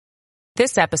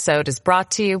This episode is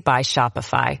brought to you by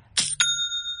Shopify.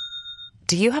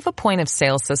 Do you have a point of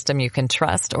sale system you can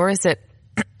trust, or is it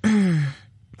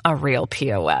a real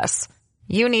POS?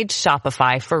 You need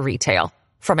Shopify for retail.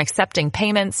 From accepting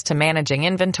payments to managing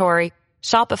inventory,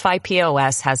 Shopify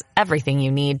POS has everything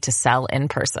you need to sell in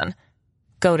person.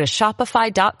 Go to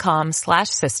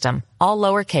shopify.com/system, all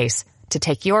lowercase, to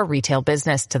take your retail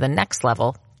business to the next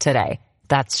level today.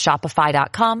 That's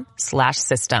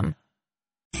shopify.com/system.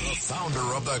 The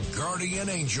founder of the Guardian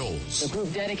Angels. A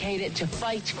group dedicated to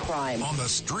fight crime. On the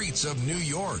streets of New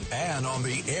York and on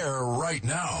the air right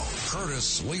now.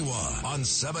 Curtis Sliwa on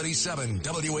 77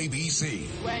 WABC.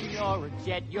 When you're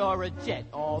a jet.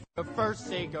 All the first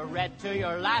cigarette to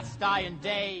your last dying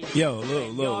day. Yo,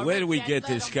 look, where do we get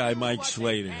this guy, Mike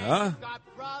Slater, huh?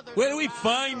 Where do we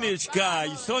find this guy?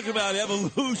 He's talking about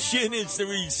evolution is the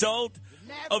result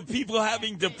of people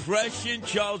having depression,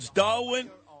 Charles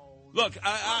Darwin. Look,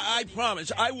 I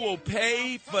promise, I will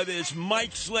pay for this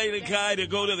Mike Slater guy to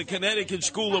go to the Connecticut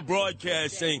School of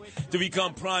Broadcasting to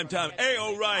become primetime. Hey,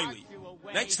 O'Reilly,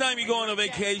 next time you go on a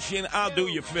vacation, I'll do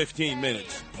you 15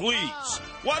 minutes. Please.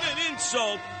 What an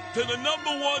insult to the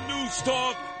 #1 news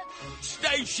talk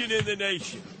station in the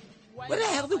nation. Where the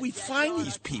hell do we find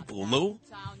these people, Lou?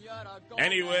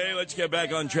 Anyway, let's get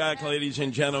back on track, ladies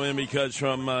and gentlemen, because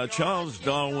from Charles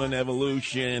Darwin,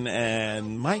 evolution,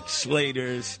 and Mike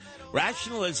Slater's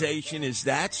rationalization is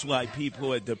that's why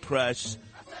people are depressed.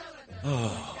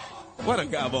 Oh, what a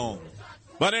gabon.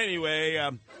 But anyway,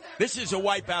 this is a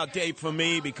wipeout day for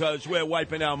me because we're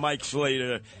wiping out Mike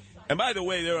Slater. And by the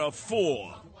way, there are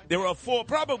four,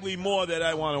 probably more that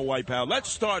I want to wipe out. Let's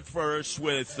start first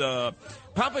with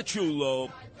Papachulo,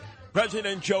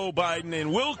 President Joe Biden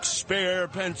in Wilkes-Barre,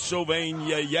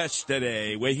 Pennsylvania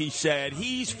yesterday, where he said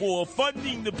he's for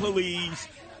funding the police.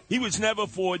 He was never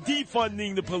for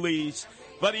defunding the police,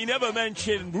 but he never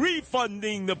mentioned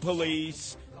refunding the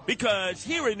police because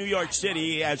here in New York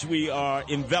City, as we are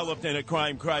enveloped in a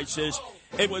crime crisis,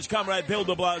 it was Comrade Bill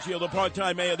de Blasio, the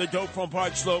part-time mayor, the dope from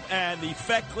Park Slope, and the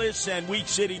feckless and weak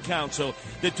city council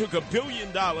that took $1 billion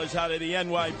out of the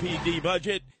NYPD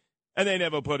budget. And they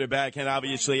never put it back. And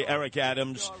obviously, Eric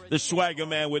Adams, the swagger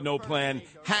man with no plan,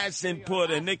 hasn't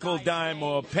put a nickel, dime,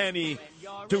 or penny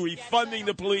to refunding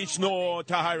the police nor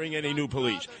to hiring any new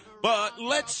police. But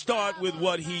let's start with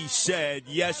what he said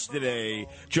yesterday,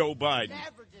 Joe Biden.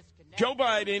 Joe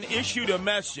Biden issued a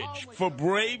message for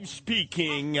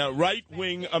brave-speaking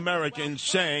right-wing Americans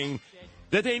saying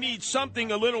that they need something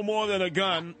a little more than a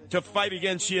gun to fight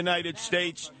against the United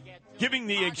States, giving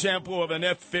the example of an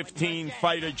F-15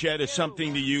 fighter jet as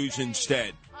something to use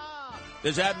instead.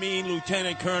 Does that mean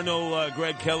Lieutenant Colonel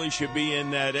Greg Kelly should be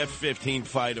in that F-15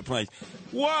 fighter plane?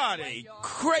 What a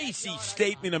crazy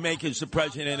statement to make as the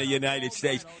President of the United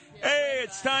States. Hey,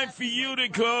 it's time for you to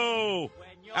go.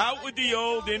 Out with the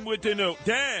old, in with the new.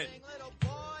 Then,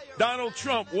 Donald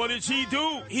Trump, what does he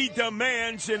do? He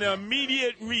demands an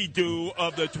immediate redo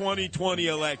of the 2020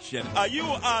 election. Are you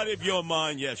out of your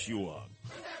mind? Yes, you are.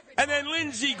 And then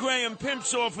Lindsey Graham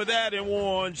pimps off of that and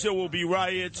warns there will be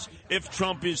riots if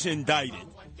Trump is indicted.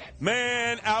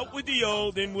 Man, out with the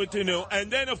old, in with the new.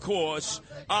 And then, of course,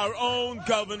 our own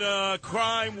governor,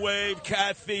 crime wave,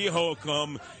 Kathy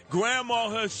Hochul, grandma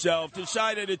herself,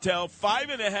 decided to tell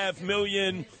 5.5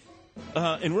 million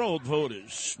enrolled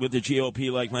voters with the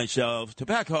GOP like myself to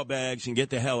pack our bags and get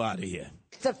the hell out of here.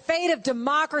 The fate of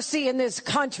democracy in this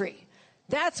country.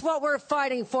 That's what we're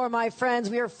fighting for, my friends.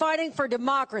 We are fighting for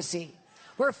democracy.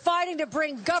 We're fighting to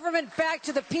bring government back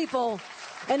to the people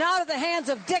and out of the hands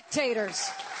of dictators.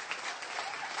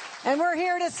 And we're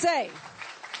here to say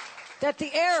that the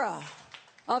era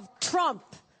of Trump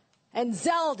and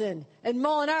Zeldin and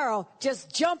Molinaro,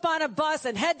 just jump on a bus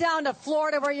and head down to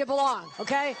Florida where you belong,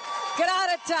 okay? Get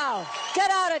out of town. Get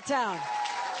out of town.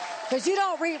 Because you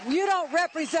don't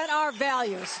represent our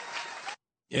values.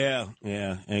 Yeah,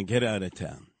 and get out of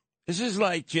town. This is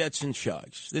like Jets and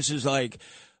Sharks. This is like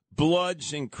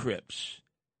Bloods and Crips.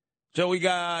 So we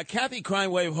got Kathy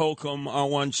Crime Wave Hochul on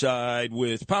one side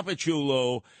with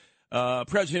Papachulo,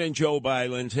 President Joe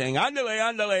Biden saying, andale,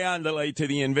 andale, andale to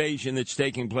the invasion that's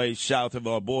taking place south of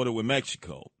our border with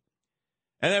Mexico.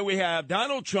 And then we have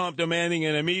Donald Trump demanding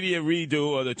an immediate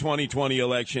redo of the 2020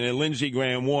 election and Lindsey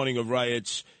Graham warning of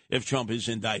riots if Trump is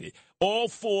indicted. All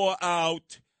four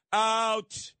out.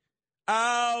 Out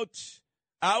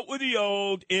with the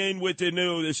old, in with the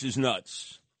new. This is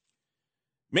nuts.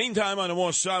 Meantime, on a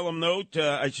more solemn note,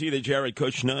 I see that Jared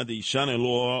Kushner, the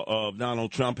son-in-law of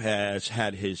Donald Trump, has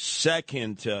had his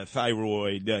second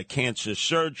thyroid cancer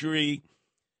surgery.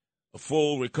 A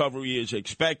full recovery is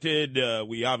expected.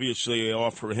 We obviously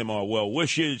offer him our well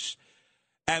wishes.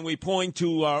 And we point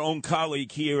to our own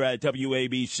colleague here at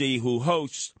WABC who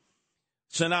hosts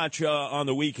Sinatra on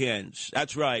the weekends.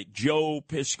 That's right, Joe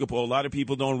Piscopo. A lot of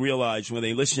people don't realize when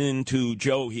they listen to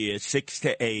Joe here, 6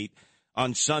 to 8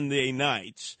 on Sunday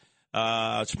nights,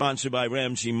 sponsored by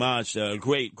Ramsey Mazda,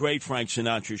 great Frank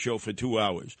Sinatra show for 2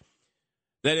 hours,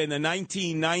 that in the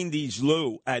 1990s,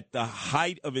 Lou, at the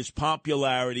height of his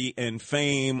popularity and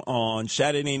fame on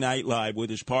Saturday Night Live with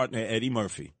his partner Eddie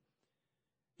Murphy,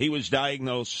 he was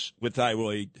diagnosed with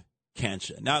thyroid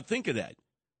cancer. Now, think of that.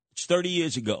 It's 30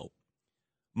 years ago.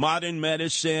 Modern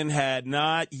medicine had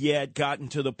not yet gotten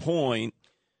to the point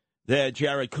that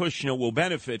Jared Kushner will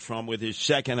benefit from with his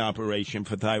second operation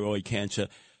for thyroid cancer.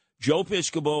 Joe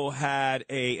Piscopo had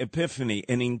an epiphany,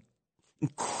 an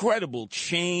incredible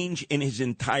change in his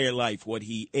entire life, what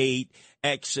he ate,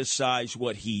 exercise,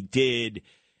 what he did,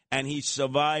 and he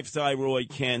survived thyroid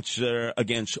cancer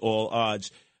against all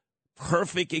odds.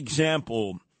 Perfect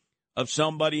example of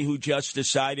somebody who just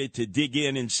decided to dig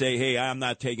in and say, hey, I'm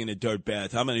not taking a dirt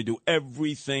bath. I'm going to do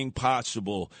everything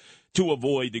possible to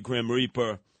avoid the Grim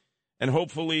Reaper. And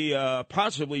hopefully,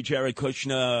 possibly, Jared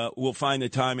Kushner will find the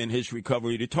time in his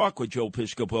recovery to talk with Joe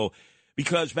Piscopo.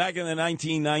 Because back in the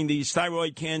 1990s,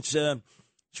 thyroid cancer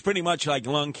is pretty much like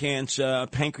lung cancer,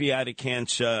 pancreatic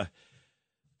cancer,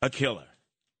 a killer.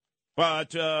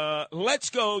 But let's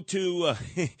go to,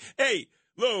 hey,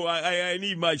 Lou, I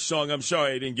need my song. I'm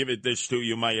sorry I didn't give it this to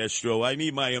you, Maestro. I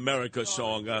need my America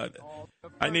song.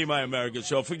 I need my America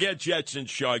song. Forget Jets and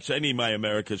Sharks. I need my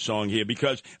America song here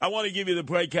because I want to give you the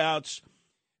breakouts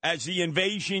as the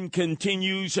invasion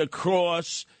continues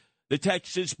across the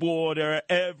Texas border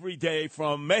every day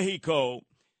from Mexico.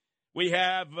 We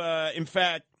have, in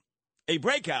fact, a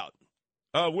breakout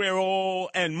where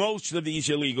all and most of these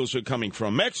illegals are coming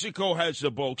from. Mexico has the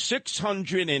bulk,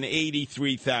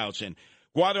 683,000.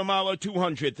 Guatemala,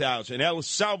 200,000. El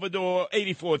Salvador,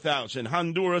 84,000.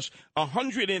 Honduras,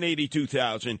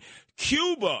 182,000.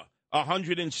 Cuba,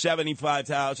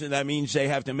 175,000. That means they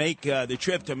have to make the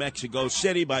trip to Mexico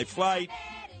City by flight.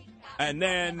 And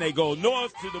then they go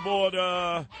north to the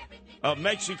border of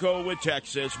Mexico with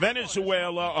Texas.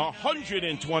 Venezuela,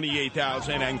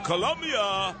 128,000. And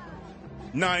Colombia,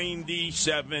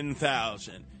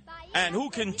 97,000. And who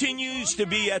continues to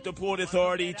be at the Port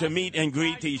Authority to meet and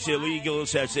greet these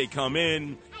illegals as they come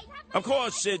in? Of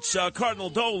course, it's Cardinal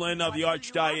Dolan of the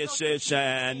Archdiocese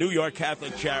and New York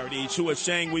Catholic Charities who are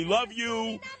saying, we love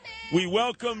you, we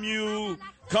welcome you,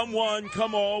 come one,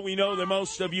 come all. We know that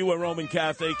most of you are Roman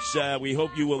Catholics. We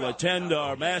hope you will attend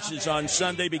our masses on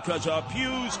Sunday because our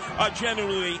pews are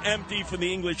generally empty for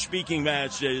the English-speaking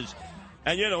masses.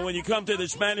 And, you know, when you come to the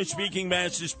Spanish-speaking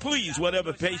masses, please,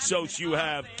 whatever pesos you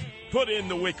have, put in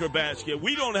the wicker basket.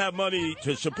 We don't have money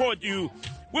to support you.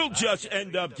 We'll just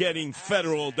end up getting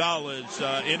federal dollars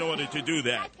in order to do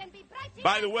that.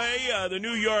 By the way, the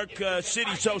New York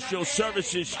City Social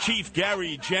Services Chief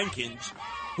Gary Jenkins,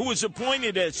 who was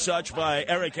appointed as such by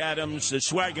Eric Adams, the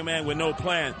swagger man with no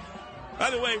plan.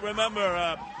 By the way,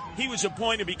 remember, he was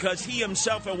appointed because he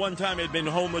himself at one time had been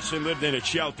homeless and lived in a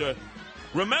shelter.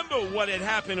 Remember what had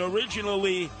happened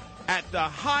originally at the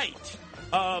height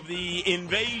of the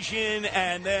invasion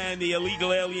and then the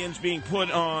illegal aliens being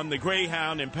put on the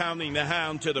Greyhound and pounding the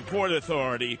Hound to the Port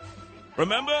Authority.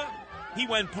 Remember? He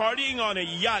went partying on a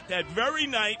yacht that very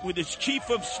night with his chief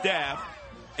of staff,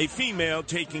 a female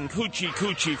taking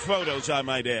coochie photos, I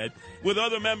might add, with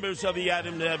other members of the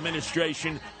Adams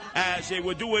administration as they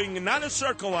were doing not a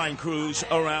Circle Line cruise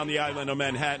around the island of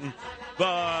Manhattan,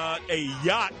 but a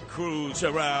yacht cruise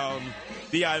around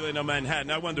the island of Manhattan.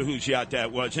 I wonder whose yacht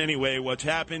that was. Anyway, what's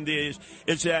happened is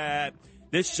that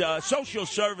this social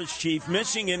service chief,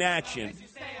 missing in action,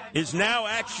 is now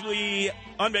actually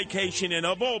on vacation in,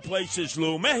 of all places,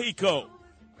 Lou, Mexico.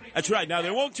 That's right. Now,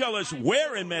 they won't tell us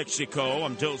where in Mexico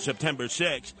until September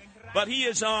 6th, but he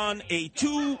is on a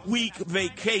 2-week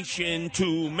vacation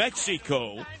to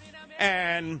Mexico.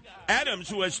 And Adams,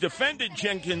 who has defended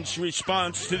Jenkins'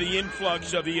 response to the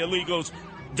influx of the illegals,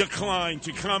 declined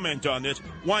to comment on this.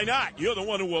 Why not? You're the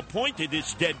one who appointed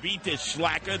this deadbeat, this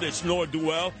slacker, this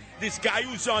Nordwell, this guy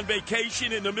who's on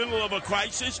vacation in the middle of a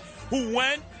crisis, who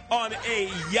went on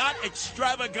a yacht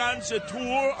extravaganza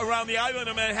tour around the island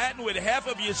of Manhattan with half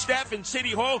of your staff in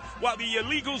City Hall while the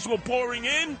illegals were pouring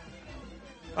in?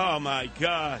 Oh, my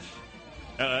gosh.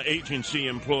 Agency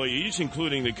employees,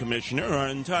 including the commissioner, are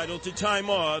entitled to time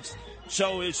off.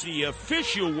 So is the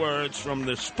official words from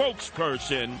the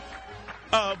spokesperson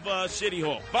of City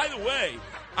Hall. By the way,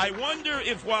 I wonder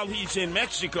if while he's in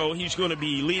Mexico, he's going to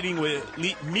be meeting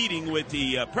with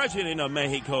the president of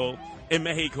Mexico in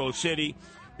Mexico City,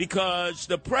 because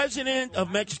the president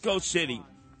of Mexico City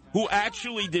who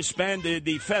actually disbanded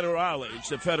the federales,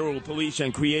 the federal police,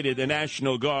 and created the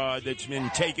National Guard that's been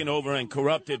taken over and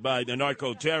corrupted by the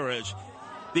narco-terrorists.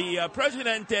 The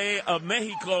Presidente of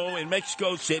Mexico in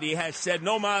Mexico City has said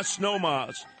no mas, no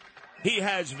mas. He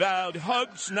has vowed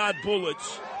hugs, not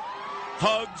bullets,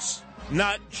 hugs,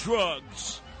 not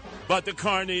drugs. But the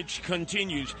carnage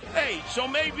continues. Hey, so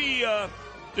maybe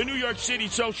the New York City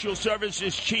Social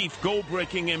Services chief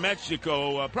gold-bricking in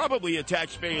Mexico, probably at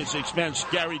taxpayers' expense,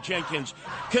 Gary Jenkins,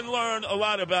 can learn a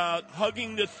lot about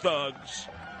hugging the thugs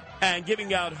and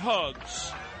giving out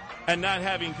hugs and not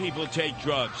having people take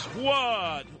drugs.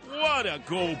 What a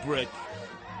gold-brick.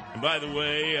 And by the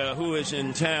way, who is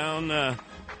in town?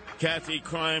 Kathy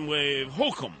Crime Wave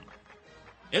Holcomb.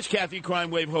 Yes, Kathy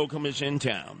Crime Wave Holcomb is in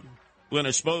town. We're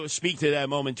going to speak to that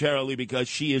momentarily because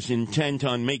she is intent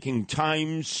on making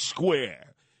Times Square,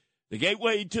 the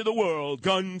gateway to the world,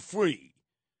 gun-free.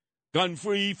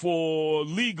 Gun-free for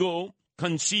legal,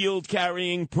 concealed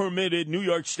carrying, permitted New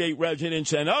York State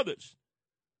residents and others.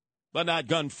 But not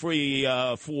gun-free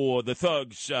for the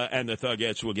thugs and the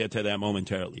thugettes. We'll get to that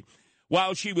momentarily.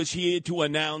 While she was here to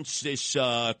announce this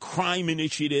crime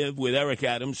initiative with Eric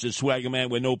Adams, the swagger man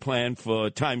with no plan for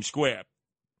Times Square,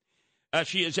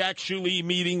 she is actually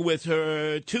meeting with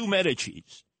her two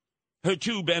Medicis, her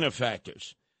two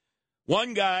benefactors.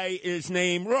 One guy is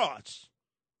named Ross.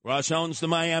 Ross owns the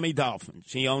Miami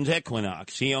Dolphins. He owns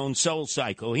Equinox. He owns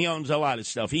SoulCycle. He owns a lot of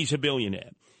stuff. He's a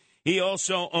billionaire. He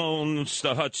also owns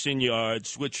the Hudson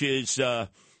Yards, which is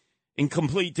in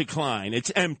complete decline.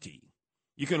 It's empty.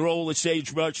 You can roll the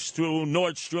sagebrush through.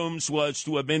 Nordstrom's was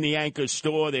to have been the anchor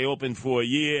store. They opened for a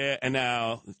year, and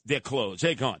now they're closed.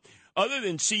 They're gone. Other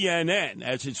than CNN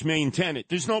as its main tenant,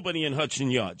 there's nobody in Hudson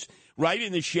Yards. Right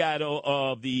in the shadow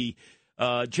of the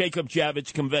Jacob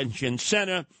Javits Convention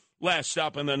Center. Last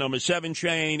stop on the number 7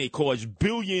 train. It cost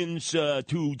billions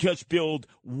to just build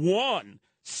one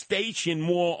station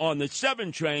more on the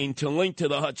 7 train to link to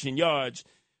the Hudson Yards.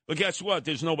 But guess what?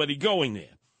 There's nobody going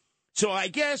there. So I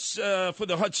guess for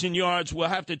the Hudson Yards, we'll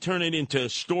have to turn it into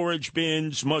storage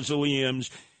bins,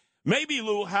 mausoleums, maybe a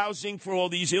little housing for all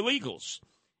these illegals.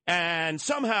 And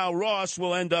somehow Ross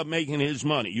will end up making his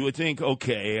money. You would think,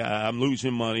 okay, I'm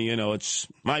losing money. It's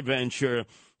my venture.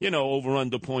 Over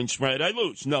under point spread. I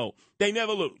lose. No, they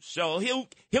never lose. So he'll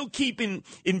keep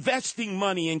investing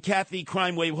money in Kathy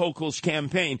Crime Wave Hochul's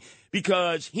campaign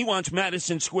because he wants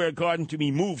Madison Square Garden to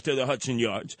be moved to the Hudson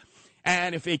Yards.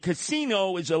 And if a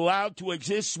casino is allowed to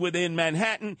exist within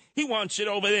Manhattan, he wants it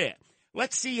over there.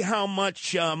 Let's see how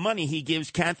much money he gives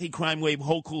Kathy Crime Wave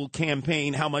Hochul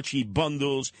campaign, how much he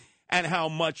bundles, and how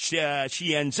much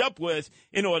she ends up with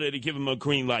in order to give him a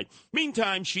green light.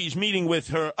 Meantime, she's meeting with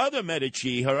her other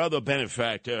Medici, her other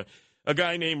benefactor, a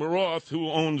guy named Roth who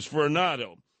owns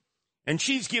Vornado. And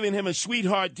she's giving him a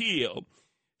sweetheart deal.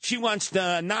 She wants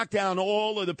to knock down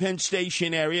all of the Penn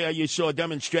Station area. You saw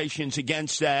demonstrations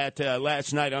against that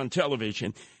last night on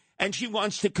television. And she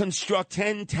wants to construct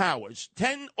 10 towers,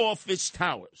 10 office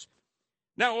towers.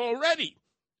 Now, already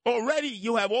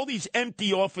you have all these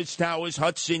empty office towers,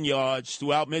 Hudson Yards,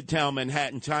 throughout Midtown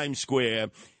Manhattan, Times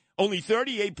Square. Only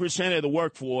 38% of the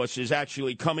workforce is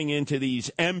actually coming into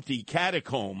these empty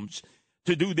catacombs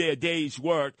to do their day's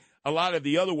work. A lot of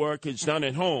the other work is done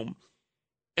at home.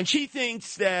 And she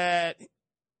thinks that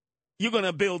you're going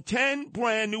to build 10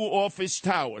 brand new office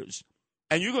towers.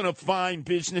 And you're going to find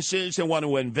businesses that want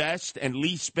to invest and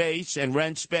lease space and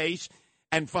rent space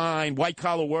and find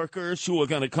white-collar workers who are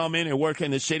going to come in and work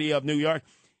in the city of New York?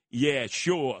 Yeah,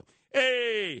 sure.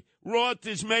 Hey, Roth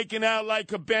is making out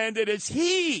like a bandit as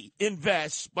he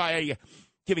invests by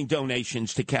giving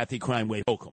donations to Kathy Crime Wave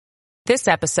Holcomb. This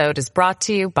episode is brought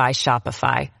to you by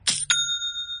Shopify.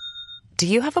 Do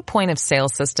you have a point of sale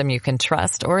system you can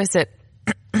trust, or is it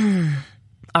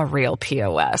a real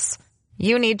POS?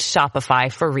 You need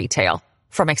Shopify for retail.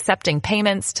 From accepting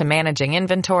payments to managing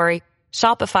inventory,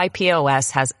 Shopify POS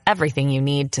has everything you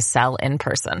need to sell in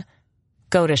person.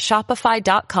 Go to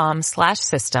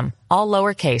shopify.com/system, all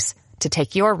lowercase, to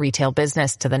take your retail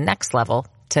business to the next level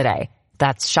today.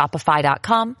 That's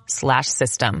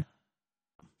shopify.com/system.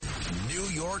 New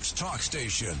York's talk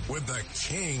station with the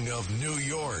king of New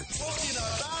York,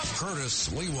 Curtis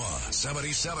Lewa,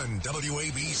 77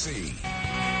 WABC.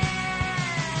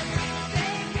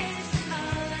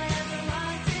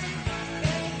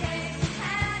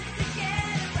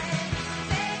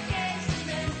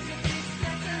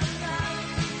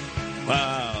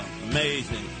 Wow,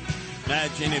 amazing.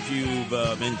 Imagine if you've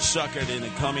been suckered into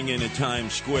coming into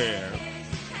Times Square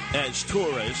as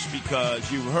tourists because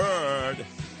you've heard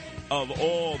of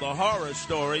all the horror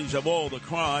stories of all the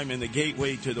crime in the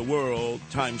gateway to the world,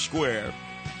 Times Square.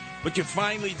 But you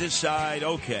finally decide,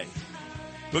 okay,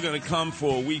 we're going to come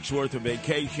for a week's worth of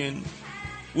vacation.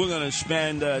 We're going to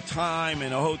spend time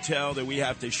in a hotel that we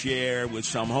have to share with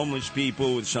some homeless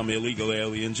people, with some illegal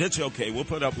aliens. It's okay. We'll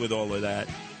put up with all of that.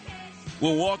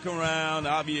 We'll walk around,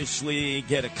 obviously,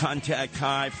 get a contact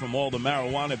high from all the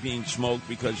marijuana being smoked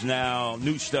because now,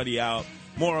 new study out,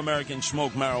 more Americans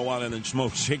smoke marijuana than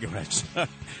smoke cigarettes.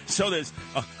 So there's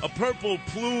a purple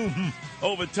plume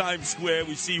over Times Square.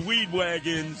 We see weed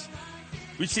wagons.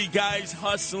 We see guys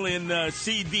hustling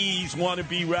CDs,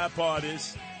 wannabe rap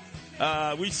artists.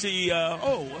 We see,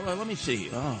 let me see.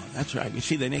 Oh, that's right. We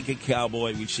see the Naked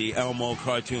Cowboy. We see Elmo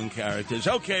cartoon characters.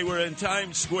 Okay, we're in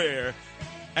Times Square.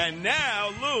 And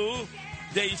now, Lou,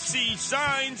 they see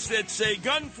signs that say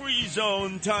gun-free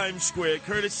zone Times Square,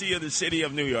 courtesy of the city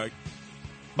of New York.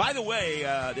 By the way,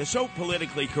 they're so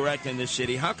politically correct in this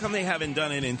city. How come they haven't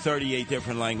done it in 38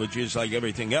 different languages like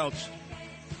everything else?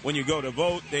 When you go to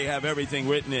vote, they have everything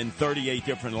written in 38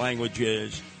 different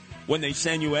languages. When they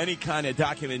send you any kind of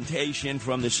documentation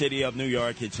from the city of New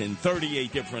York, it's in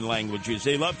 38 different languages.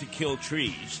 They love to kill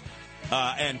trees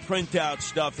and print out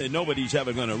stuff that nobody's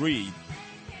ever going to read.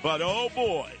 But, oh,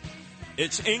 boy,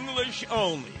 it's English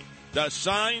only. The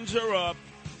signs are up.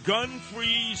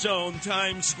 Gun-free zone,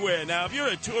 Times Square. Now, if you're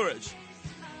a tourist,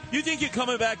 you think you're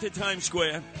coming back to Times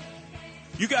Square?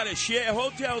 You got to share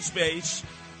hotel space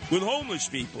with homeless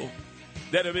people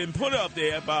that have been put up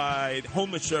there by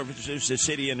Homeless Services, the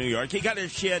city of New York. You got to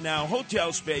share now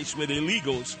hotel space with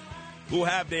illegals who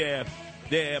have their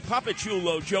Papa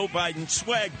Chulo Joe Biden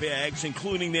swag bags,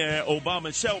 including their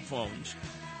Obama cell phones.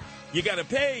 You got to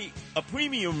pay a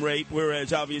premium rate,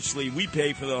 whereas obviously we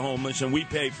pay for the homeless and we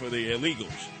pay for the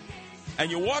illegals.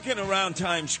 And you're walking around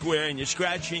Times Square and you're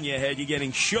scratching your head. You're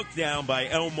getting shook down by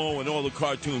Elmo and all the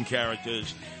cartoon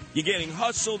characters. You're getting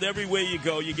hustled everywhere you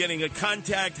go. You're getting a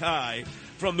contact high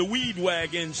from the weed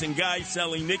wagons and guys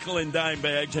selling nickel and dime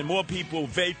bags and more people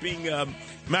vaping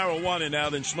marijuana now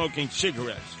than smoking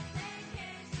cigarettes.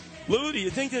 Lou, do you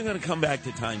think they're going to come back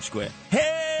to Times Square?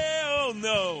 Hell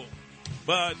no.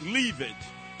 But leave it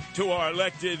to our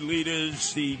elected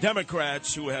leaders, the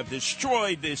Democrats, who have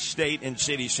destroyed this state and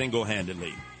city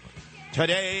single-handedly.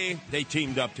 Today, they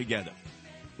teamed up together.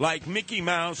 Like Mickey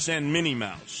Mouse and Minnie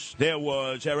Mouse, there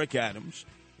was Eric Adams.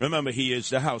 Remember, he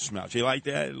is the house mouse. You like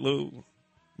that, Lou?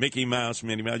 Mickey Mouse,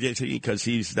 Minnie Mouse, because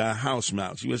he's the house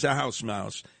mouse. He was a house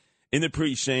mouse in the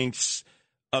precincts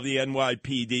of the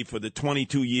NYPD for the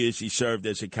 22 years he served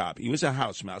as a cop. He was a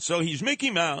house mouse. So he's Mickey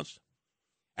Mouse.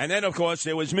 And then, of course,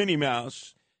 there was Minnie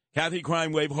Mouse, Kathy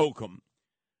Crime Wave Hochul.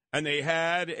 And they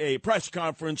had a press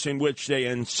conference in which they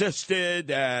insisted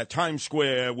that Times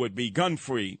Square would be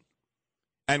gun-free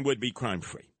and would be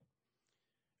crime-free.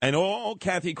 And all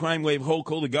Kathy Crime Wave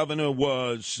Hochul, the governor,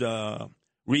 was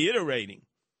reiterating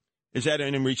is that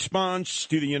in response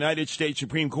to the United States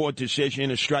Supreme Court decision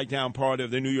to strike down part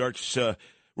of the New York's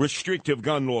restrictive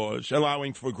gun laws,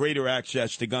 allowing for greater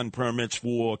access to gun permits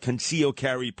for concealed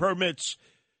carry permits,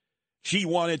 she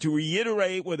wanted to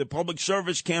reiterate with a public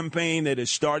service campaign that has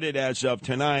started as of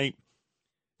tonight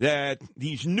that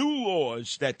these new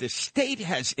laws that the state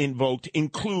has invoked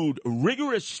include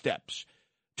rigorous steps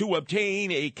to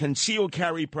obtain a concealed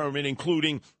carry permit,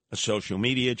 including a social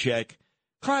media check,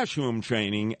 classroom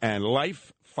training, and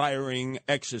live firing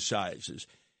exercises.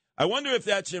 I wonder if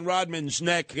that's in Rodman's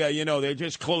Neck. They're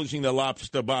just closing the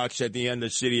lobster box at the end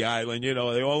of City Island. The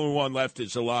only one left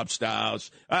is the lobster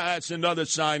house. That's another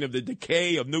sign of the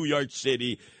decay of New York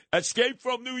City. Escape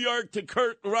from New York to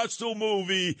Kurt Russell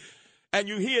movie. And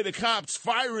you hear the cops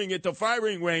firing at the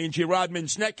firing range at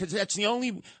Rodman's Neck because that's the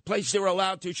only place they're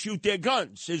allowed to shoot their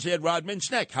guns is at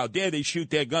Rodman's Neck. How dare they shoot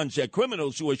their guns at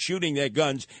criminals who are shooting their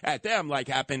guns at them like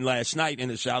happened last night in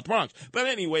the South Bronx. But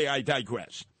anyway, I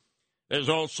digress. There's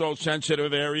also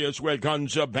sensitive areas where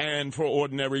guns are banned for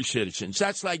ordinary citizens.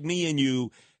 That's like me and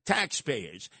you,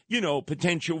 taxpayers,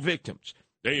 potential victims.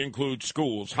 They include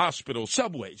schools, hospitals,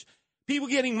 subways. People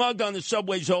getting mugged on the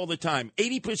subways all the time.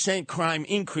 80% crime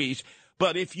increase.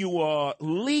 But if you are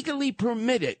legally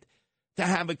permitted to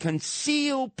have a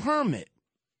concealed permit,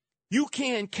 you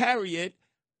can't carry it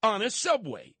on a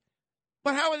subway.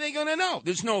 But how are they going to know?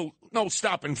 There's no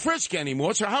stop and frisk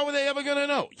anymore, so how are they ever going to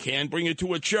know? You can't bring it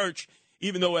to a church,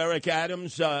 even though Eric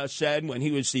Adams said when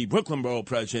he was the Brooklyn Borough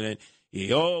president,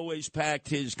 he always packed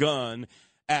his gun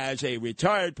as a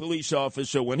retired police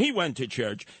officer when he went to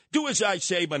church. Do as I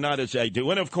say, but not as I do.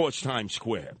 And, of course, Times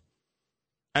Square.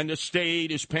 And the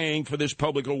state is paying for this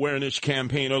public awareness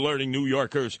campaign, alerting New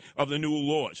Yorkers of the new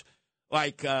laws.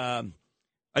 Like, are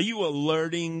you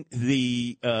alerting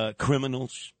the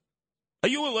criminals Are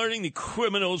you alerting the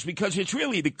criminals? Because it's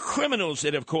really the criminals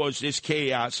that have caused this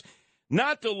chaos,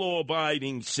 not the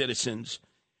law-abiding citizens.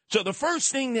 So the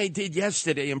first thing they did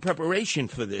yesterday in preparation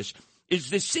for this is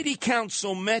the city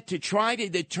council met to try to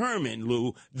determine,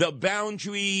 Lou, the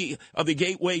boundary of the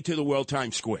gateway to the World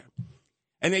Times Square.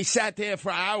 And they sat there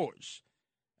for hours.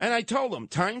 And I told them,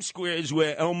 Times Square is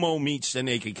where Elmo meets the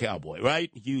naked cowboy, right?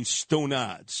 You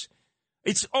stonads.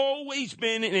 It's always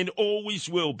been and it always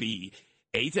will be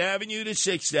 8th Avenue to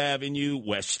 6th Avenue,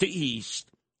 west to east,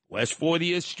 West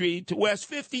 40th Street to West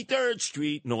 53rd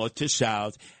Street, north to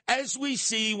south, as we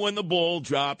see when the ball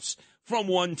drops from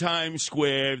one Times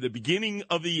Square, the beginning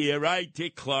of the year, right?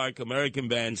 Dick Clark, American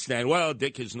Bandstand. Well,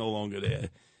 Dick is no longer there,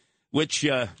 which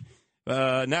now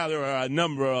there are a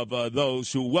number of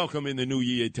those who welcome in the new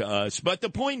year to us. But the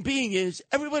point being is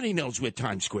everybody knows where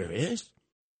Times Square is.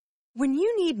 When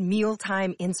you need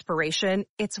mealtime inspiration,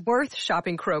 it's worth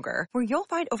shopping Kroger, where you'll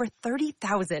find over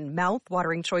 30,000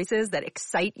 mouth-watering choices that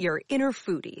excite your inner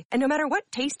foodie. And no matter what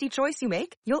tasty choice you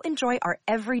make, you'll enjoy our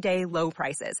everyday low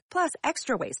prices, plus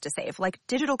extra ways to save, like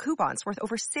digital coupons worth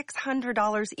over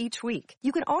 $600 each week.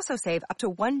 You can also save up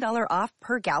to $1 off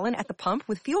per gallon at the pump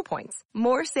with fuel points.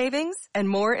 More savings and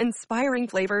more inspiring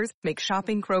flavors make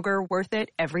shopping Kroger worth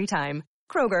it every time.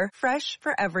 Kroger, fresh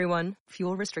for everyone.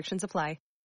 Fuel restrictions apply.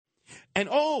 And,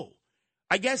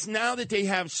 I guess now that they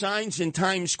have signs in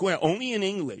Times Square, only in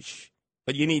English,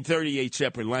 but you need 38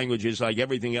 separate languages like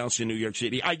everything else in New York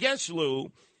City. I guess,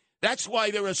 Lou, that's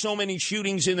why there are so many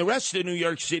shootings in the rest of New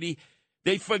York City.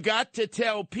 They forgot to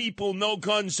tell people no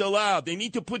guns allowed. They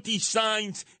need to put these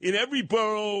signs in every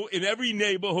borough, in every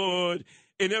neighborhood,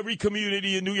 in every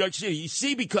community in New York City. You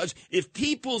see, because if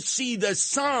people see the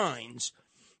signs,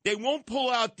 they won't pull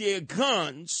out their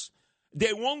guns.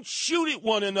 They won't shoot at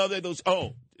one another.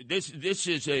 This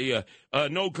is a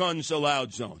no guns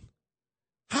allowed zone.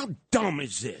 How dumb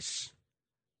is this?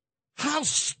 How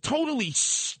totally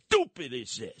stupid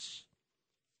is this?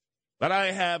 But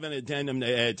I have an addendum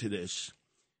to add to this.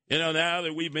 You know, now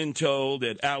that we've been told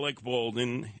that Alec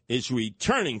Baldwin is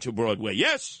returning to Broadway,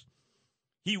 yes,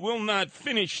 he will not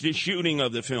finish the shooting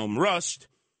of the film Rust,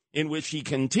 in which he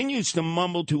continues to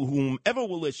mumble to whomever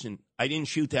will listen, I didn't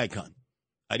shoot that gun.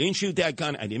 I didn't shoot that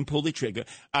gun. I didn't pull the trigger.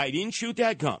 I didn't shoot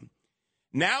that gun.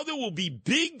 Now there will be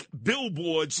big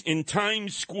billboards in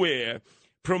Times Square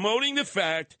promoting the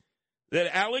fact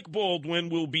that Alec Baldwin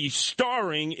will be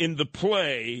starring in the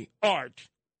play Art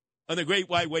on the Great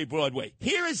White Way Broadway.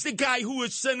 Here is the guy who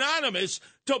is synonymous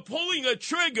to pulling a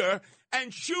trigger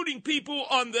and shooting people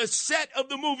on the set of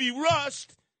the movie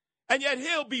Rust, and yet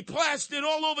he'll be plastered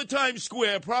all over Times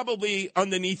Square, probably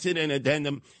underneath it an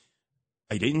addendum.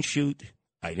 I didn't shoot.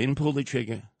 I didn't pull the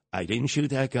trigger. I didn't shoot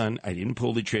that gun. I didn't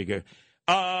pull the trigger.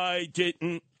 I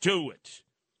didn't do it.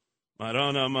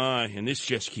 Madonna my, and this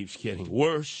just keeps getting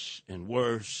worse and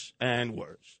worse and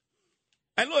worse.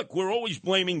 And look, we're always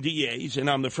blaming DAs, and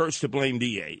I'm the first to blame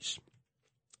DAs.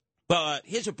 But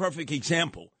here's a perfect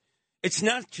example. It's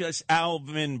not just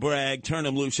Alvin Bragg, turn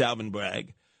him loose, Alvin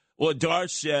Bragg, or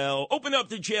Darcel, open up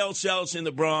the jail cells in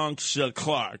the Bronx,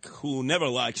 Clark, who never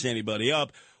locks anybody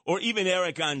up, or even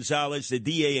Eric Gonzalez, the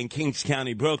DA in Kings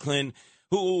County, Brooklyn,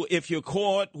 who, if you're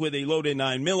caught with a loaded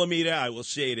 9mm, I will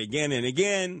say it again and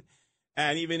again,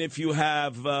 and even if you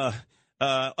have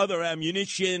other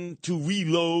ammunition to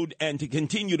reload and to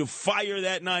continue to fire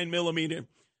that 9mm,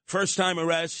 first-time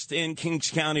arrest in Kings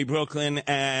County, Brooklyn,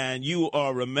 and you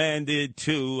are remanded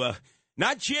to,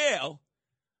 not jail,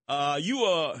 you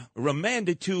are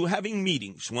remanded to having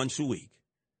meetings once a week.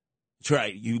 That's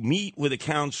right. You meet with a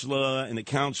counselor, and the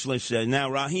counselor says, now,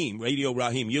 Raheem, Radio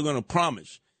Raheem, you're going to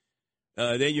promise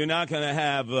that you're not going to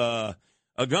have a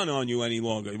gun on you any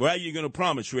longer, right? You're going to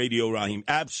promise, Radio Raheem.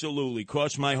 Absolutely.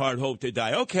 Cross my heart, hope to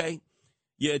die. Okay.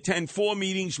 You attend 4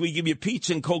 meetings. We give you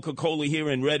pizza and Coca-Cola here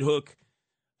in Red Hook.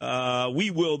 We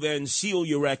will then seal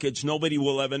your records. Nobody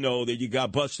will ever know that you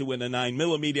got busted with a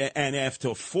 9mm. And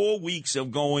after 4 weeks of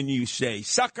going, you say,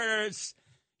 suckers.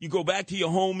 You go back to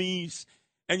your homies.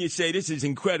 And you say, this is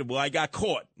incredible. I got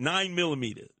caught,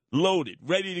 9mm, loaded,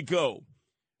 ready to go,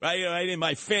 right in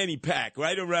my fanny pack,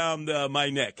 right around my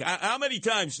neck. How many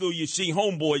times do you see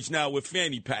homeboys now with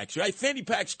fanny packs, right? Fanny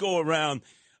packs go around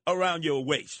your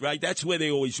waist, right? That's where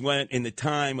they always went in the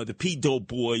time of the P-Dope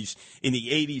boys in the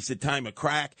 80s, the time of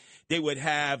crack. They would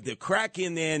have the crack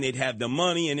in there, and they'd have the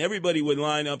money, and everybody would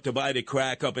line up to buy the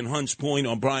crack up in Hunts Point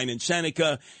on Bryan and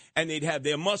Seneca, and they'd have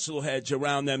their muscle heads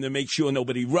around them to make sure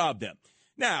nobody robbed them.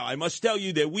 Now, I must tell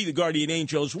you that we, the Guardian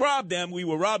Angels, robbed them. We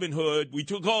were Robin Hood. We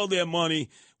took all their money.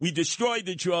 We destroyed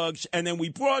the drugs, and then we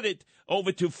brought it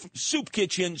over to soup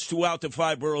kitchens throughout the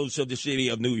 5 boroughs of the city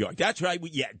of New York. That's right.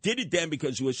 We did it then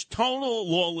because it was total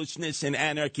lawlessness and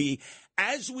anarchy,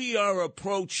 as we are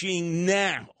approaching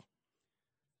now.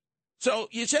 So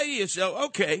you say to yourself,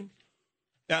 okay,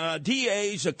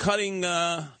 DAs are cutting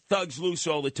thugs loose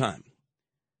all the time,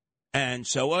 and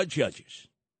so are judges.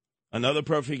 Another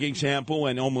perfect example,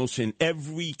 and almost in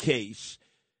every case,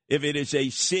 if it is a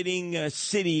sitting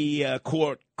city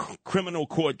court, criminal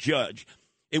court judge,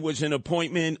 it was an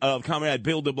appointment of Comrade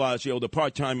Bill de Blasio, the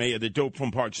part-time mayor, the dope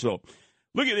from Park Slope.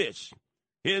 Look at this.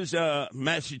 Here's a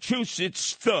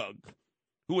Massachusetts thug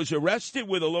who was arrested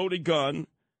with a loaded gun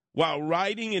while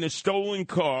riding in a stolen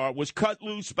car, was cut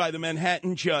loose by the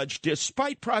Manhattan judge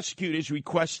despite prosecutors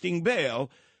requesting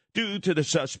bail due to the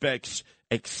suspect's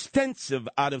extensive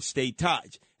out-of-state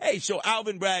ties. Hey, so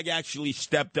Alvin Bragg actually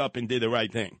stepped up and did the right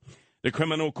thing. The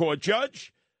criminal court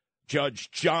judge,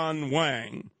 Judge John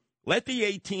Wang, let the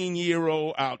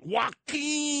 18-year-old out,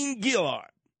 Joaquin Gillard.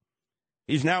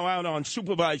 He's now out on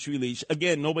supervised release.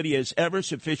 Again, nobody has ever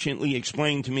sufficiently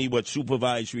explained to me what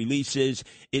supervised release is.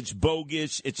 It's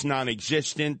bogus. It's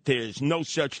non-existent. There's no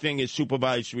such thing as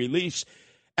supervised release.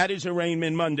 At his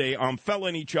arraignment Monday on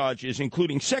felony charges,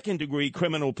 including second-degree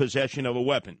criminal possession of a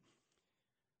weapon.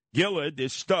 Gillard,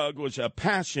 this thug, was a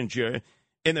passenger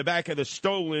in the back of the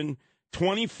stolen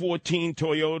 2014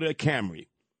 Toyota Camry,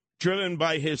 driven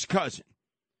by his cousin,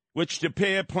 which the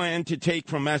pair planned to take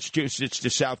from Massachusetts to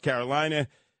South Carolina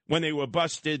when they were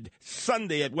busted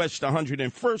Sunday at West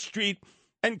 101st Street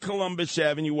and Columbus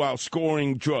Avenue while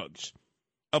scoring drugs.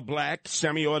 A black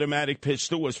semi-automatic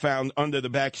pistol was found under the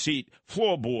backseat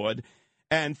floorboard,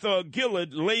 and thug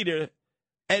Gillard later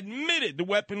admitted the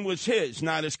weapon was his,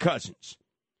 not his cousin's.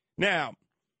 Now,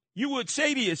 you would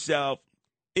say to yourself,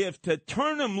 if the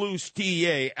turn him loose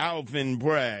DA, Alvin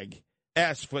Bragg,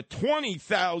 asked for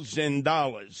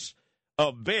 $20,000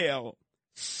 of bail,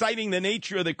 citing the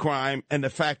nature of the crime and the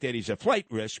fact that he's a flight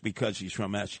risk because he's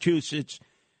from Massachusetts,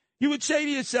 you would say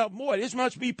to yourself, boy, this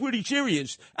must be pretty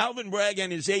serious. Alvin Bragg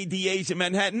and his ADAs in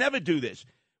Manhattan never do this.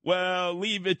 Well,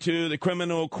 leave it to the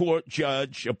criminal court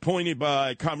judge appointed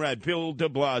by Comrade Bill de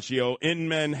Blasio in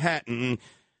Manhattan,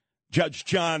 Judge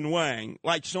John Wang,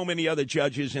 like so many other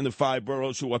judges in the 5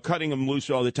 boroughs who are cutting them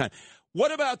loose all the time.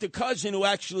 What about the cousin who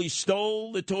actually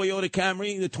stole the Toyota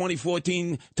Camry, the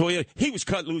 2014 Toyota? He was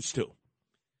cut loose, too.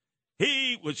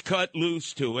 He was cut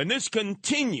loose, too. And this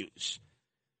continues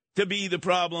to be the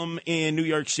problem in New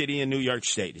York City and New York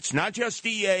State. It's not just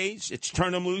DAs, it's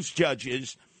turn-them-loose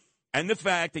judges, and the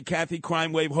fact that Kathy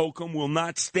Crime Wave Hochul will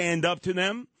not stand up to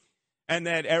them, and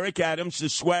that Eric Adams, the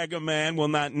swagger man, will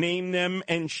not name them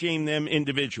and shame them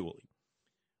individually.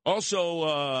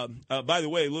 Also, by the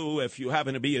way, Lou, if you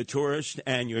happen to be a tourist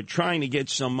and you're trying to get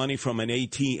some money from an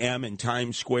ATM in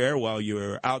Times Square while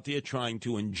you're out there trying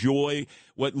to enjoy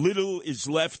what little is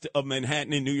left of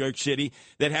Manhattan in New York City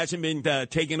that hasn't been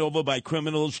taken over by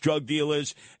criminals, drug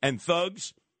dealers, and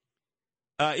thugs,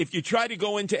 if you try to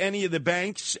go into any of the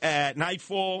banks at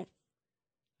nightfall,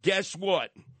 guess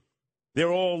what?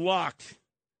 They're all locked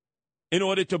in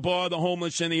order to bar the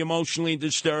homeless and the emotionally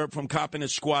disturbed from copping a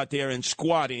squat there and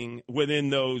squatting within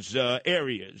those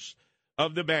areas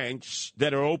of the banks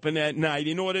that are open at night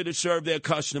in order to serve their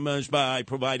customers by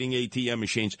providing ATM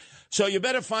machines. So you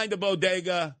better find a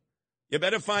bodega, you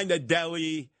better find a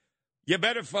deli, you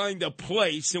better find a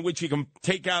place in which you can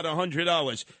take out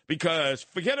 $100 because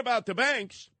forget about the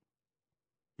banks.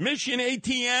 Mission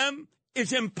ATM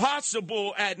is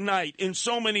impossible at night in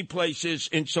so many places,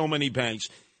 in so many banks.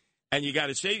 And you got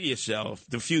to say to yourself,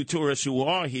 the few tourists who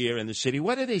are here in the city,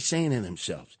 what are they saying to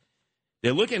themselves?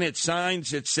 They're looking at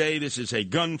signs that say this is a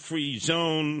gun-free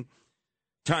zone,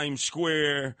 Times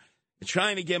Square. They're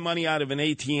trying to get money out of an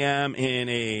ATM in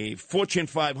a Fortune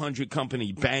 500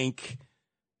 company bank.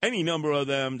 Any number of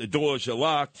them, the doors are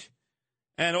locked.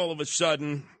 And all of a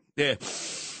sudden, they're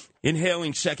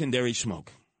inhaling secondary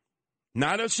smoke.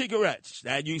 Not of cigarettes.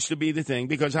 That used to be the thing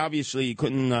because obviously you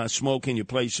couldn't smoke in your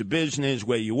place of business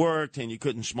where you worked and you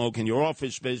couldn't smoke in your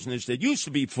office business that used to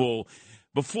be full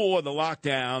before the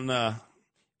lockdown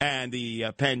and the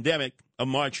pandemic of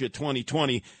March of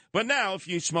 2020. But now if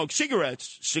you smoke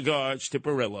cigarettes, cigars,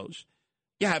 Tiparillos,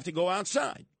 you have to go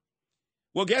outside.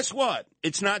 Well, guess what?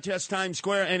 It's not just Times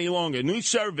Square any longer. New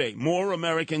survey, more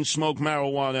Americans smoke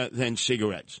marijuana than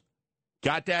cigarettes.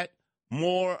 Got that?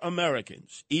 More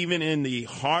Americans, even in the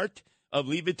heart of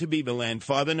Leave It to Beaverland,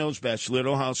 Father Knows Best,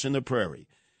 Little House in the Prairie,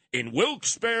 in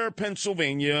Wilkes-Barre,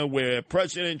 Pennsylvania, where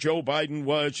President Joe Biden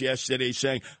was yesterday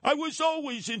saying, I was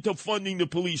always into funding the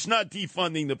police, not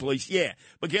defunding the police. Yeah,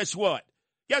 but guess what?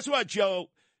 Guess what, Joe?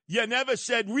 You never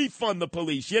said refund the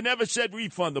police. You never said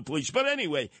refund the police. But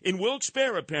anyway, in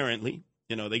Wilkes-Barre, apparently,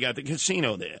 they got the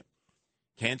casino there.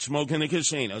 Can't smoke in the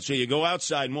casino. So you go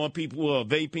outside, more people are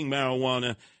vaping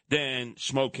marijuana than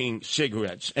smoking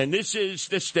cigarettes. And this is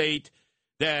the state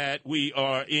that we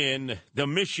are in, the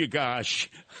Michigash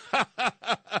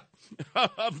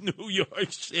of New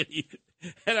York City.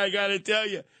 And I got to tell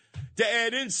you, to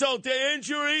add insult to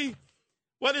injury,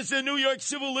 what is the New York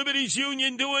Civil Liberties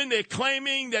Union doing? They're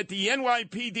claiming that the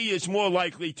NYPD is more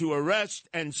likely to arrest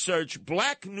and search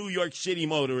black New York City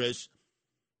motorists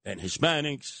than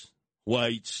Hispanics,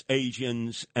 whites,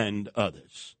 Asians, and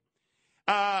others.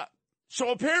 So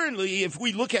apparently, if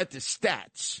we look at the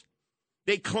stats,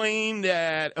 they claim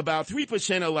that about 3%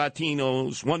 of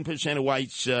Latinos, 1% of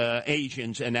whites,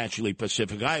 Asians, and actually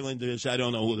Pacific Islanders, I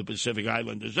don't know who the Pacific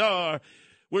Islanders are,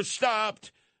 were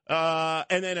stopped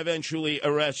and then eventually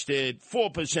arrested.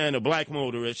 4% of black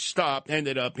motorists stopped,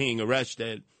 ended up being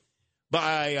arrested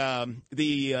by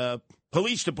the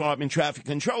Police Department Traffic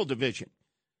Control Division,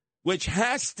 which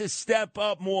has to step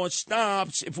up more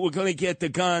stops if we're going to get the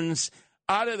guns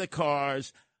out of the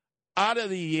cars, out of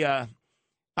the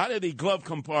glove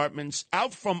compartments,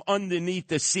 out from underneath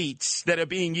the seats that are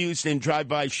being used in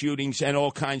drive-by shootings and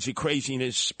all kinds of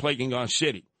craziness plaguing our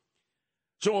city.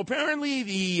 So apparently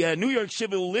the New York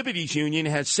Civil Liberties Union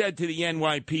has said to the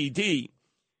NYPD,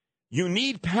 you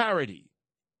need parity.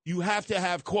 You have to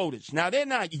have quotas. Now, they're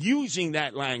not using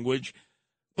that language,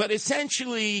 but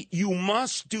essentially you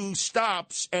must do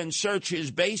stops and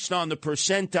searches based on the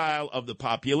percentile of the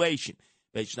population,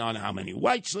 based on how many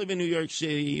whites live in New York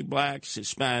City, blacks,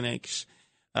 Hispanics,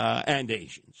 and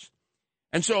Asians.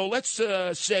 And so let's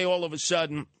say all of a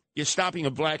sudden you're stopping a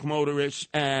black motorist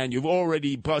and you've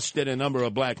already busted a number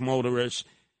of black motorists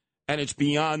and it's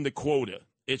beyond the quota.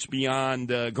 It's beyond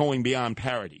going beyond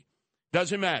parity.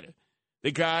 Doesn't matter.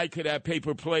 The guy could have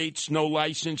paper plates, no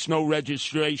license, no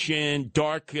registration,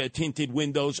 dark tinted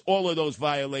windows, all of those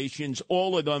violations,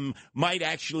 all of them might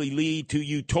actually lead to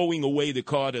you towing away the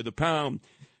car to the pound.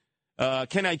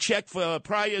 Can I check for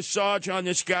prior Sarge on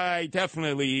this guy?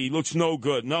 Definitely. He looks no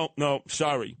good. No,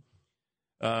 sorry.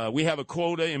 We have a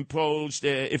quota imposed.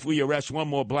 If we arrest one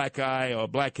more black guy or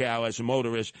black cow as a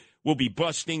motorist, we'll be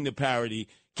busting the parity.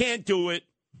 Can't do it.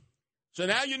 So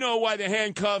now you know why the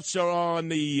handcuffs are on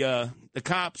the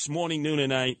cops morning, noon, and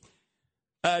night.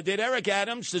 Did Eric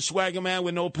Adams, the swagger man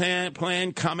with no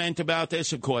plan, comment about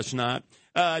this? Of course not.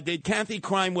 Did Kathy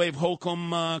Crime Wave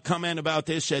Holcomb comment about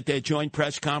this at their joint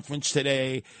press conference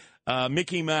today?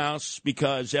 Mickey Mouse,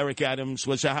 because Eric Adams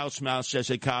was a house mouse as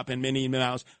a cop, and Minnie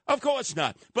Mouse? Of course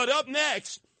not. But up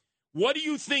next, what do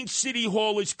you think City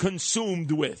Hall is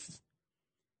consumed with?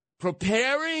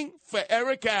 Preparing for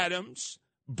Eric Adams'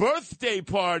 birthday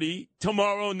party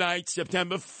tomorrow night,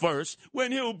 September 1st,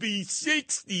 when he'll be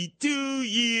 62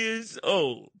 years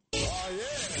old.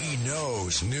 He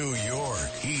knows New York.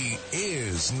 He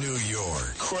is New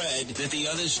York. Cred that the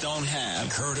others don't have.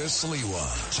 Curtis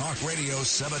Lewa. Talk Radio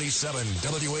 77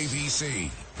 WABC.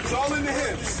 It's all in the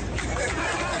hips.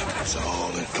 It's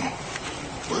all in, come on.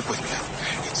 Work with me.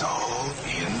 It's all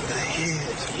in the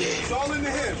hips. Yeah. It's all in the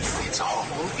hips. It's all in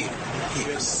the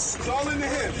hips. It's all in the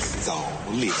hips. It's all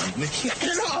in the hips.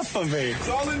 Get off of me. It's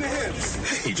all in the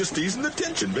hips. Hey, just easing the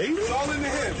tension, baby. It's all in the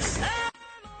hips.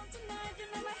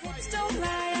 Don't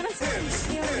lie, I'm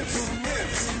Hips.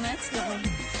 Let's go.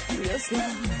 Real slow.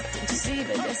 Don't you see,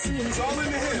 baby? I see It's all in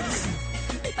the hips.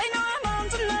 They know I'm on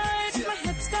tonight. My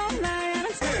hips don't lie, I'm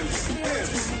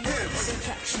Hips.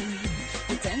 attraction,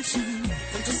 attention.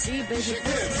 Don't you see, baby?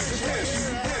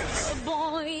 Hips. Oh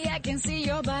boy, I can see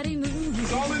your body move.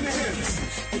 It's all in the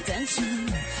hips. Attention,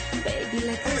 baby,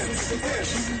 like this is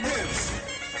perfection. Hips.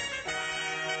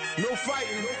 No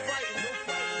fighting.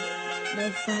 No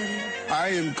fighting. I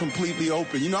am completely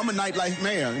open. You know, I'm a nightlife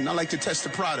man, and I like to test the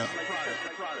product.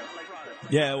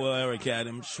 Yeah, well, Eric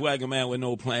Adams, swagger man with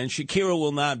no plan. Shakira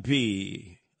will not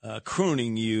be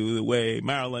crooning you the way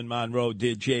Marilyn Monroe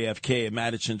did JFK at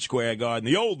Madison Square Garden,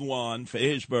 the old one, for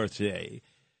his birthday,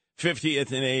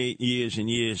 50th and 8 years and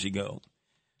years ago.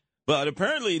 But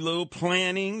apparently, Lou,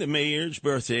 planning the mayor's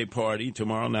birthday party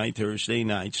tomorrow night, Thursday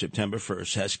night, September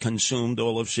 1st, has consumed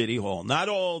all of City Hall. Not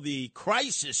all the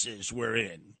crises we're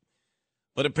in,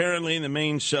 but apparently the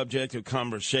main subject of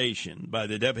conversation by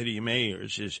the deputy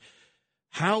mayors is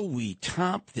how we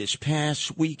topped this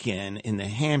past weekend in the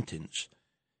Hamptons,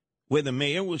 where the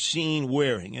mayor was seen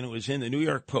wearing, and it was in the New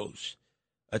York Post,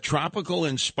 a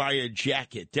tropical-inspired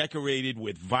jacket decorated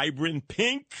with vibrant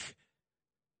pink,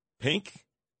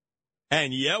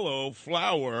 and yellow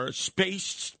flower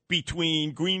spaced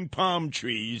between green palm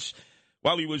trees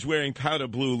while he was wearing powder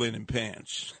blue linen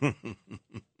pants.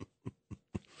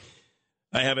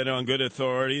 I have it on good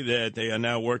authority that they are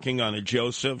now working on a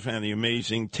Joseph and the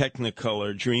amazing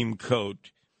Technicolor dream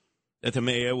coat that the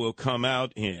mayor will come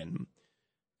out in,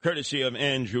 courtesy of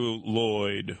Andrew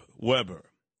Lloyd Webber.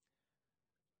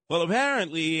 Well,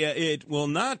 apparently it will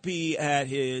not be at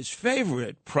his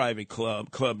favorite private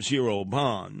club, Club Zero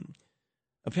Bond.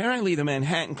 Apparently the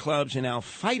Manhattan clubs are now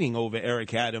fighting over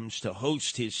Eric Adams to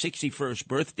host his 61st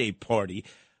birthday party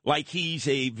like he's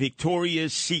a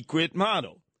Victoria's Secret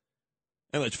model.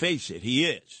 And let's face it, he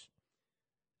is.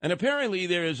 And apparently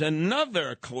there is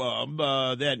another club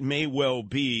that may well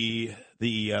be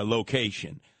the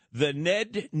location, the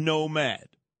Ned Nomad,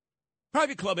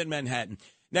 private club in Manhattan.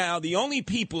 Now, the only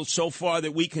people so far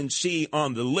that we can see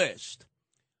on the list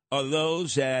are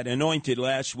those that anointed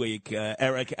last week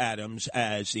Eric Adams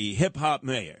as the hip-hop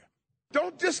mayor.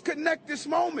 Don't disconnect this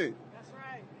moment. That's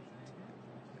right.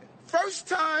 First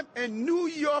time in New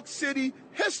York City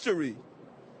history,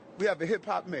 we have a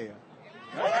hip-hop mayor.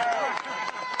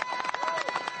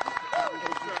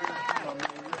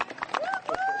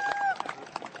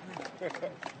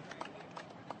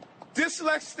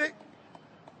 Dyslexic,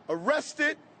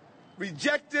 arrested,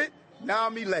 rejected, now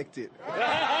I'm elected.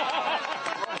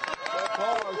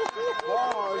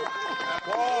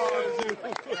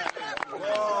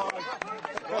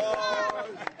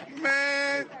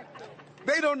 Man,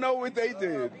 they don't know what they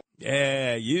did.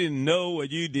 Yeah, you didn't know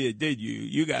what you did you?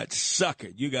 You got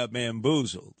suckered. You got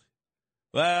bamboozled.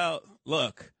 Well,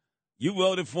 look, you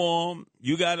voted for him.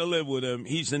 You got to live with him.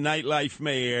 He's the nightlife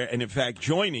mayor, and in fact,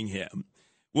 joining him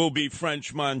will be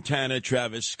French Montana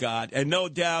Travis Scott, and no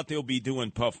doubt they'll be doing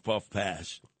Puff Puff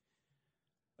Pass.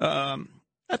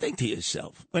 I think to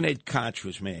yourself, when Ed Koch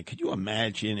was mayor, could you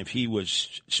imagine if he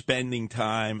was spending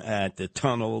time at the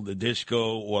Tunnel, the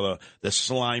Disco, or the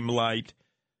Slime Light,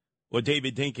 or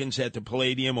David Dinkins at the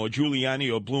Palladium, or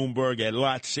Giuliani or Bloomberg at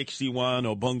Lot 61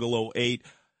 or Bungalow 8?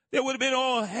 There would have been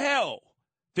all hell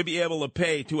to be able to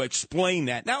pay to explain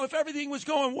that. Now, if everything was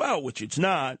going well, which it's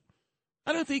not,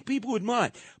 I don't think people would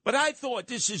mind. But I thought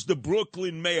this is the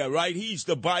Brooklyn mayor, right? He's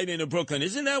the Biden of Brooklyn.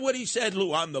 Isn't that what he said,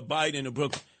 Lou? I'm the Biden of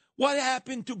Brooklyn. What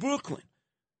happened to Brooklyn?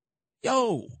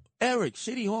 Yo, Eric,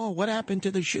 City Hall, what happened to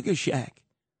the Sugar Shack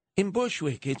in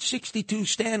Bushwick at 62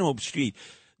 Stanhope Street?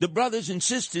 The brothers and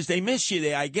sisters, they miss you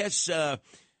there. I guess the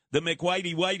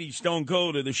McWhitey-Whiteys don't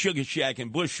go to the Sugar Shack in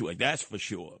Bushwick, that's for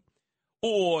sure.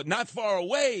 Or not far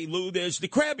away, Lou, there's the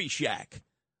Krabby Shack.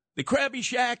 The Krabby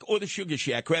Shack or the Sugar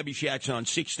Shack. Krabby Shack's on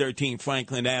 613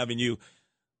 Franklin Avenue.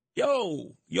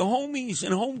 Yo, your homies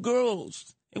and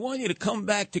homegirls, they want you to come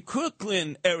back to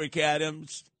Crooklyn, Eric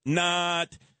Adams.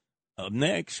 Not. Up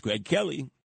next, Greg Kelly.